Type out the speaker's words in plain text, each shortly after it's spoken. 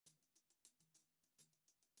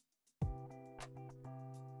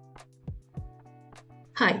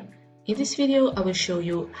Hi, in this video I will show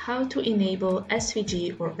you how to enable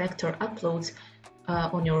SVG or vector uploads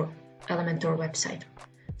on your Elementor website.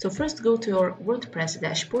 So first go to your Wordpress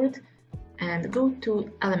dashboard and go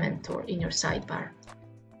to Elementor in your sidebar,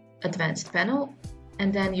 Advanced panel,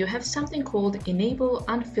 and then you have something called Enable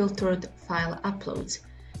Unfiltered File Uploads.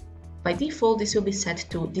 By default this will be set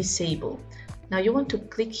to Disable. Now you want to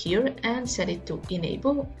click here and set it to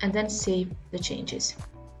Enable and then save the changes.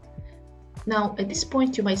 Now at this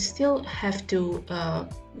point you might still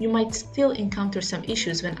encounter some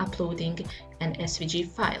issues when uploading an SVG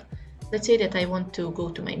file. Let's say that I want to go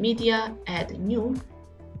to my media, add new,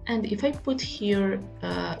 and if I put here,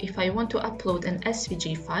 if I want to upload an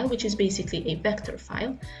SVG file, which is basically a vector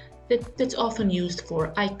file that's often used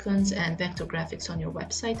for icons and vector graphics on your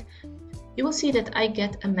website, you will see that I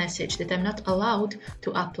get a message that I'm not allowed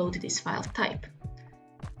to upload this file type.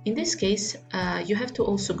 In this case, you have to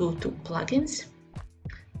also go to Plugins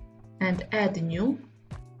and add new,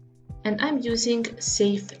 and I'm using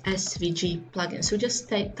Safe SVG plugin. So just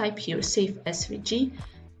type here Safe SVG,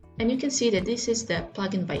 and you can see that this is the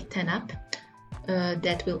plugin by 10app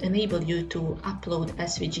that will enable you to upload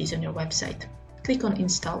SVGs on your website. Click on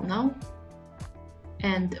Install now,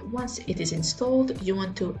 and once it is installed, you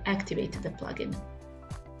want to activate the plugin.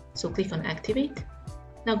 So click on Activate.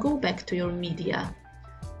 Now go back to your media.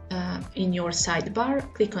 In your sidebar,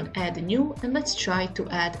 click on Add New, and let's try to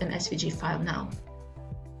add an SVG file now.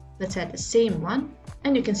 Let's add the same one,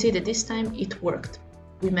 and you can see that this time it worked.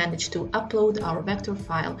 We managed to upload our vector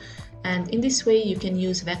file, and in this way you can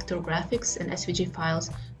use vector graphics and SVG files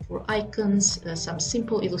for icons, some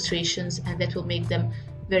simple illustrations, and that will make them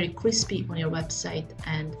very crispy on your website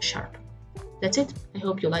and sharp. That's it. I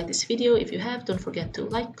hope you like this video. If you have, don't forget to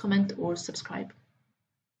like, comment, or subscribe.